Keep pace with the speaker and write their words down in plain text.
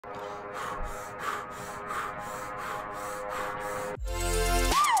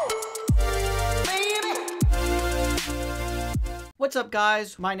What's up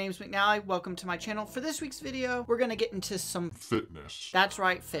guys, my name's McNally, welcome to my channel. For this week's video, we're gonna get into some fitness. That's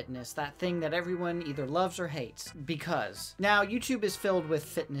right, fitness, that thing that everyone either loves or hates. Because now YouTube is filled with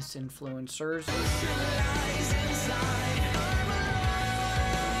fitness influencers.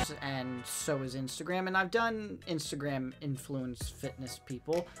 And so is Instagram, and I've done Instagram influence fitness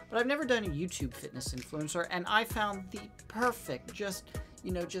people, but I've never done a YouTube fitness influencer, and I found the perfect, just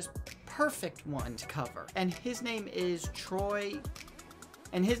perfect one to cover. And his name is Troy,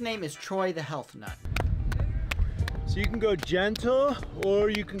 the Health Nut. So you can go gentle or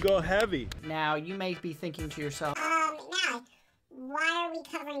you can go heavy. Now, you may be thinking to yourself, McNally, why are we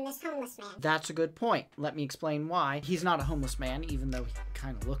covering this homeless man? That's a good point. Let me explain why. He's not a homeless man, even though he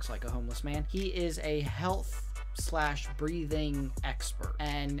kind of looks like a homeless man. He is a health/breathing expert.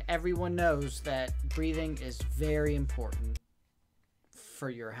 And everyone knows that breathing is very important for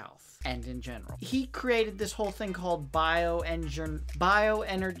your health and in general. He created this whole thing called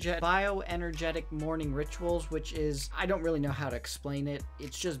bioenergetic morning rituals, which is, I don't really know how to explain it.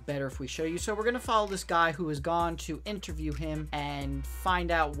 It's just better if we show you. So we're gonna follow this guy who has gone to interview him and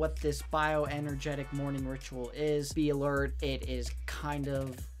find out what this bioenergetic morning ritual is. Be alert, it is kind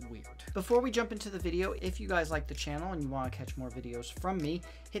of weird. Before we jump into the video, if you guys like the channel and you want to catch more videos from me,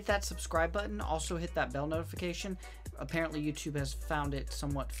 hit that subscribe button. Also hit that bell notification. Apparently YouTube has found it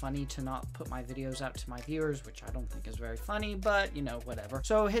somewhat funny to not put my videos out to my viewers, which I don't think is very funny, but you know, whatever.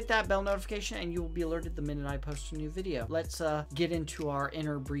 So hit that bell notification and you will be alerted the minute I post a new video. Let's get into our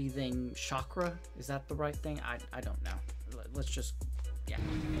inner breathing chakra. Is that the right thing? I don't know. Let's just, yeah.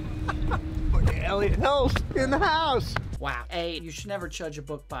 Elliot Hills in the house. Wow. A, you should never judge a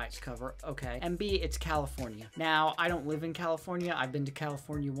book by its cover. Okay. And B, it's California. Now, I don't live in California. I've been to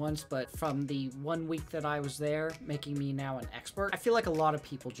California once, but from the 1 week that I was there, making me now an expert, I feel like a lot of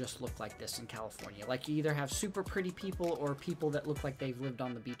people just look like this in California. Like, you either have super pretty people or people that look like they've lived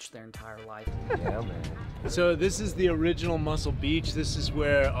on the beach their entire life. Yeah, man. So this is the original Muscle Beach. This is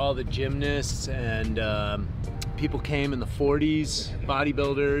where all the gymnasts and people came in the 40s,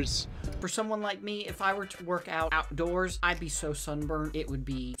 bodybuilders. For someone like me, if I were to work out outdoors, I'd be so sunburned. It would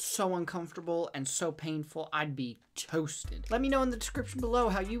be so uncomfortable and so painful. I'd be toasted. Let me know in the description below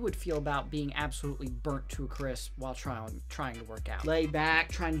how you would feel about being absolutely burnt to a crisp while trying to work out. Lay back,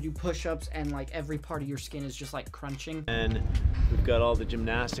 trying to do push-ups, and like every part of your skin is just like crunching. And we've got all the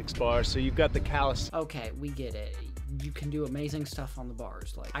gymnastics bars. So you've got the callus. Okay, we get it. You can do amazing stuff on the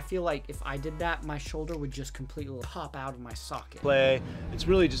bars. Like, I feel like if I did that, my shoulder would just completely pop out of my socket. It's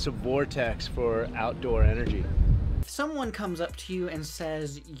really just a vortex for outdoor energy. If someone comes up to you and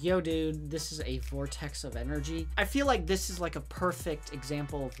says, yo dude, this is a vortex of energy, I feel like this is like a perfect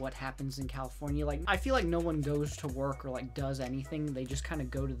example of what happens in California. Like, I feel like no one goes to work or like does anything. They just kind of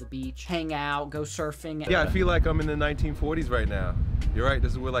go to the beach, hang out, go surfing. Yeah, I feel like I'm in the 1940s right now. You're right,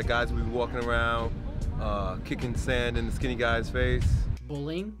 this is where like guys would be walking around, kicking sand in the skinny guy's face.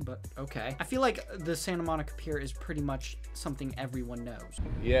 Bullying, but okay. I feel like the Santa Monica Pier is pretty much something everyone knows.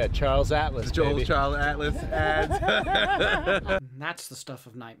 Yeah, Charles Atlas, Joel's Charles Atlas ads. That's the stuff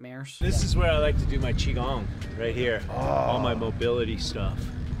of nightmares. This is where I like to do my Qigong, right here. Oh. All my mobility stuff.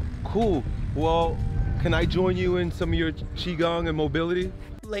 Cool. Well, can I join you in some of your Qigong and mobility?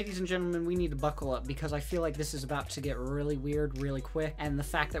 Ladies and gentlemen, we need to buckle up because I feel like this is about to get really weird really quick, and the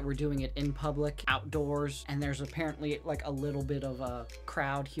fact that we're doing it in public, outdoors, and there's apparently like a little bit of a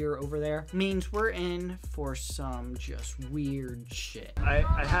crowd here over there means we're in for some just weird shit. I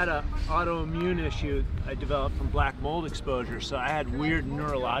had an autoimmune issue I developed from black mold exposure, so I had weird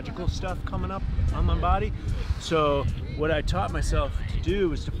neurological stuff coming up on my body. So what I taught myself to do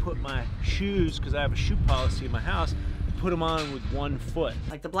was to put my shoes, because I have a shoe policy in my house, put them on with one foot.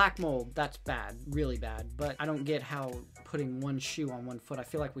 Like the black mold, that's bad, really bad, but I don't get how putting one shoe on one foot, I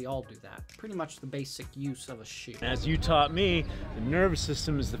feel like we all do that. Pretty much the basic use of a shoe. As you taught me, the nervous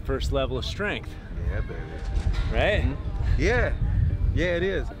system is the first level of strength. Yeah, baby. Right? Yeah, yeah, it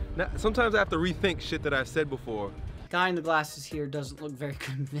is. Now, sometimes I have to rethink shit that I've said before. Guy in the glasses here doesn't look very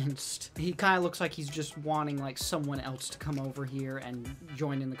convinced. He kind of looks like he's just wanting like someone else to come over here and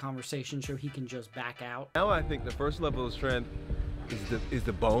join in the conversation so he can just back out. Now I think the first level of strength is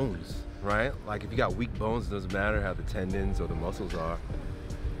the bones, right? Like if you got weak bones, it doesn't matter how the tendons or the muscles are,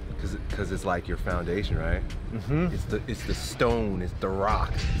 because it's like your foundation, right? Mm-hmm. It's the stone, it's the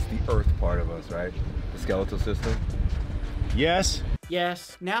rock, it's the earth part of us, right? The skeletal system. Yes.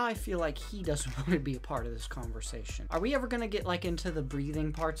 Yes. Now I feel like he doesn't want to be a part of this conversation. Are we ever going to get like into the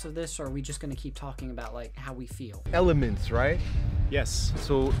breathing parts of this, or are we just going to keep talking about like how we feel? Elements, right? Yes.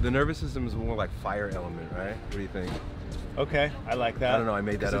 So the nervous system is more like fire element, right? What do you think? Okay, I like that. I don't know, I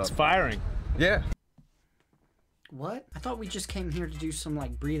made that up. It's firing. Yeah. What? I thought we just came here to do some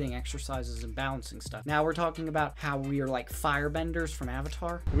like breathing exercises and balancing stuff. Now we're talking about how we are like firebenders from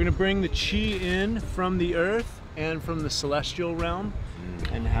Avatar. We're gonna bring the chi in from the earth and from the celestial realm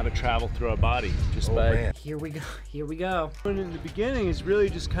and have it travel through our body just by... Man. Here we go, here we go. And in the beginning is really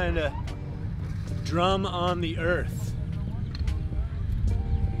just kind of drum on the earth.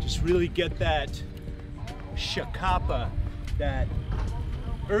 Just really get that shakapa, that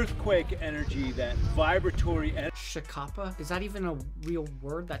earthquake energy, that vibratory energy. Shakapa? Is that even a real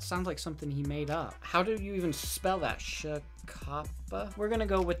word? That sounds like something he made up. How do you even spell that? Shakapa? We're gonna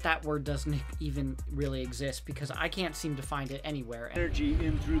go with that word doesn't even really exist because I can't seem to find it anywhere. Energy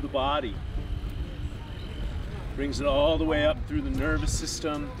in through the body. Brings it all the way up through the nervous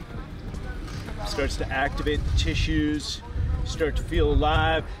system. Starts to activate the tissues. You start to feel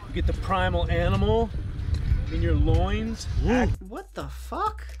alive. You get the primal animal in your loins. What the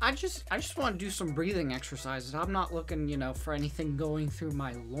fuck? I just want to do some breathing exercises. I'm not looking, you know, for anything going through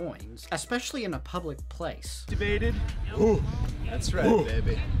my loins, especially in a public place. Activated. That's right,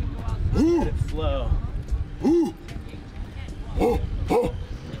 baby. Let it flow.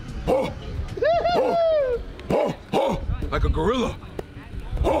 Like a gorilla.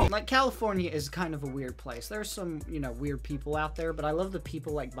 Like, California is kind of a weird place. There's some, you know, weird people out there, but I love the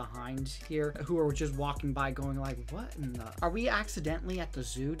people like behind here who are just walking by going like, what in the... Are we accidentally at the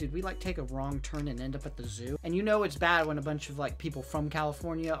zoo? Did we like take a wrong turn and end up at the zoo? And you know it's bad when a bunch of like people from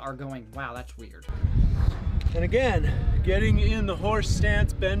California are going, wow, that's weird. And again, getting in the horse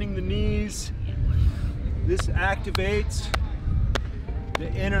stance, bending the knees. This activates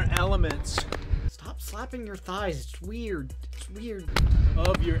the inner elements. Stop slapping your thighs. It's weird. It's weird.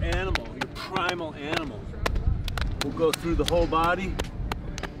 Of your animal, your primal animal. We'll go through the whole body.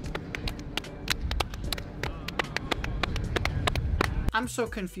 I'm so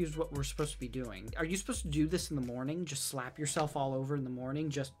confused what we're supposed to be doing. Are you supposed to do this in the morning? Just slap yourself all over in the morning?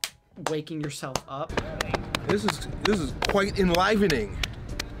 Just waking yourself up? This is quite enlivening.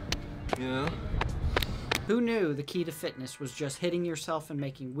 You know? Who knew the key to fitness was just hitting yourself and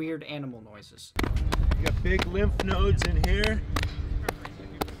making weird animal noises? You got big lymph nodes in here.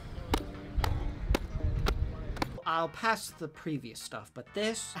 I'll pass the previous stuff, but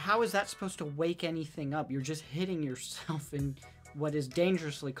this, how is that supposed to wake anything up? You're just hitting yourself in what is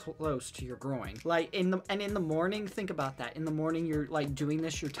dangerously close to your groin. Like in the morning, think about that. In the morning, you're like doing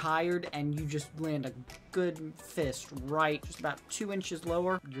this, you're tired, and you just land a good fist right just about 2 inches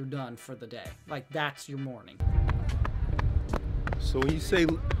lower, you're done for the day. Like that's your morning. So when you say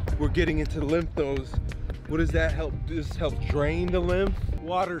we're getting into the lymph nodes, what does that help? Does this help drain the lymph?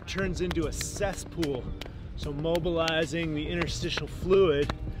 Water turns into a cesspool. So mobilizing the interstitial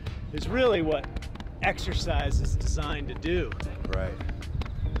fluid is really what exercise is designed to do. Right.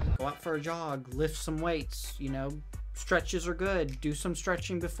 Go out for a jog, lift some weights, you know, stretches are good. Do some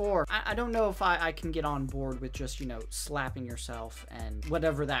stretching before. I don't know if I can get on board with just, you know, slapping yourself and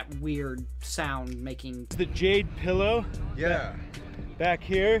whatever that weird sound making. The jade pillow. Yeah. Back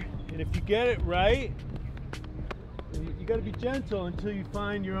here. And if you get it right, you gotta be gentle until you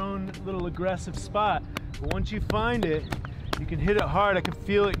find your own little aggressive spot. But once you find it, you can hit it hard. I can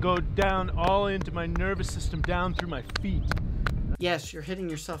feel it go down all into my nervous system, down through my feet. Yes, you're hitting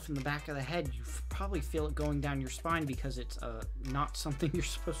yourself in the back of the head. You probably feel it going down your spine because it's not something you're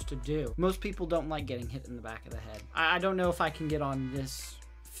supposed to do. Most people don't like getting hit in the back of the head. I don't know if I can get on this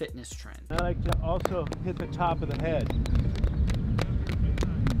fitness trend. I like to also hit the top of the head.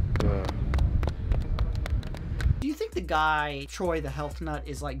 Do you think the guy, Troy the Health Nut,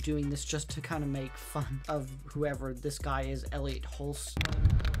 is like doing this just to kind of make fun of whoever this guy is, Elliot Hulse?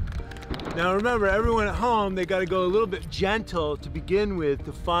 Now remember, everyone at home, they gotta go a little bit gentle to begin with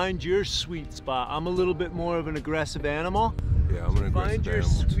to find your sweet spot. I'm a little bit more of an aggressive animal. Yeah, I'm an aggressive Find your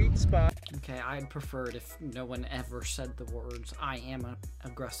animal, sweet too. spot. Okay, I'd prefer it if no one ever said the words, I am an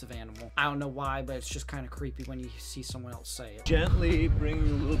aggressive animal. I don't know why, but it's just kind of creepy when you see someone else say it. Gently bringing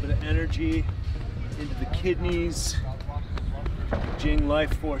a little bit of energy into the kidneys, Jing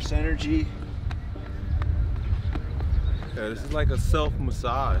life force energy. Yeah, this is like a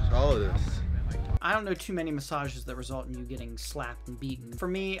self-massage, all of this. I don't know too many massages that result in you getting slapped and beaten. For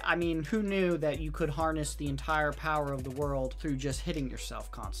me, I mean, who knew that you could harness the entire power of the world through just hitting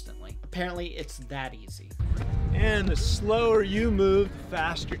yourself constantly? Apparently, it's that easy. And the slower you move, the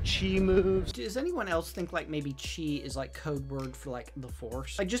faster chi moves. Does anyone else think like maybe chi is like code word for like the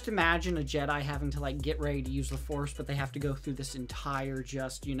Force? Like just imagine a Jedi having to like get ready to use the Force, but they have to go through this entire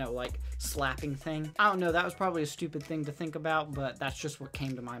just, you know, like slapping thing. I don't know, that was probably a stupid thing to think about, but that's just what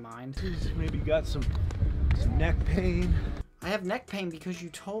came to my mind. Maybe you got some neck pain. I have neck pain because you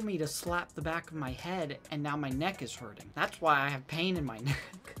told me to slap the back of my head and now my neck is hurting. That's why I have pain in my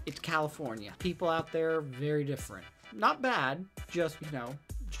neck. It's California. People out there are very different. Not bad, just, you know,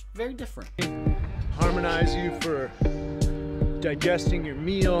 just very different. Harmonize you for digesting your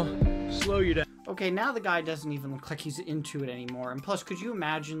meal, slow you down. Okay, now the guy doesn't even look like he's into it anymore. And plus, could you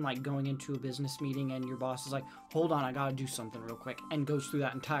imagine like going into a business meeting and your boss is like, hold on, I gotta do something real quick, and goes through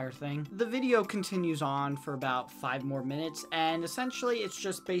that entire thing? The video continues on for about 5 more minutes, and essentially it's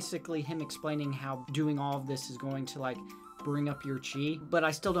just basically him explaining how doing all of this is going to like bring up your chi. But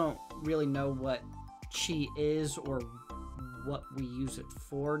I still don't really know what chi is or what we use it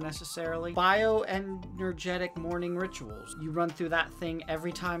for necessarily. Bioenergetic morning rituals. You run through that thing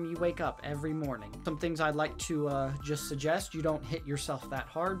every time you wake up, every morning. Some things I'd like to just suggest: you don't hit yourself that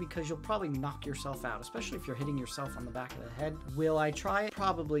hard because you'll probably knock yourself out, especially if you're hitting yourself on the back of the head. Will I try it?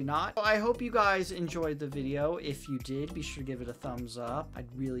 Probably not. I hope you guys enjoyed the video. If you did, be sure to give it a thumbs up.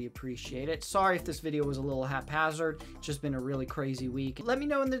 I'd really appreciate it. Sorry if this video was a little haphazard. It's just been a really crazy week. Let me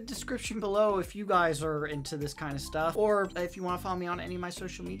know in the description below if you guys are into this kind of stuff, or if you want to follow me on any of my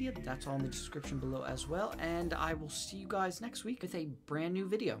social media. That's all in the description below as well. And I will see you guys next week with a brand new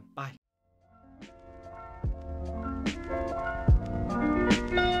video. Bye.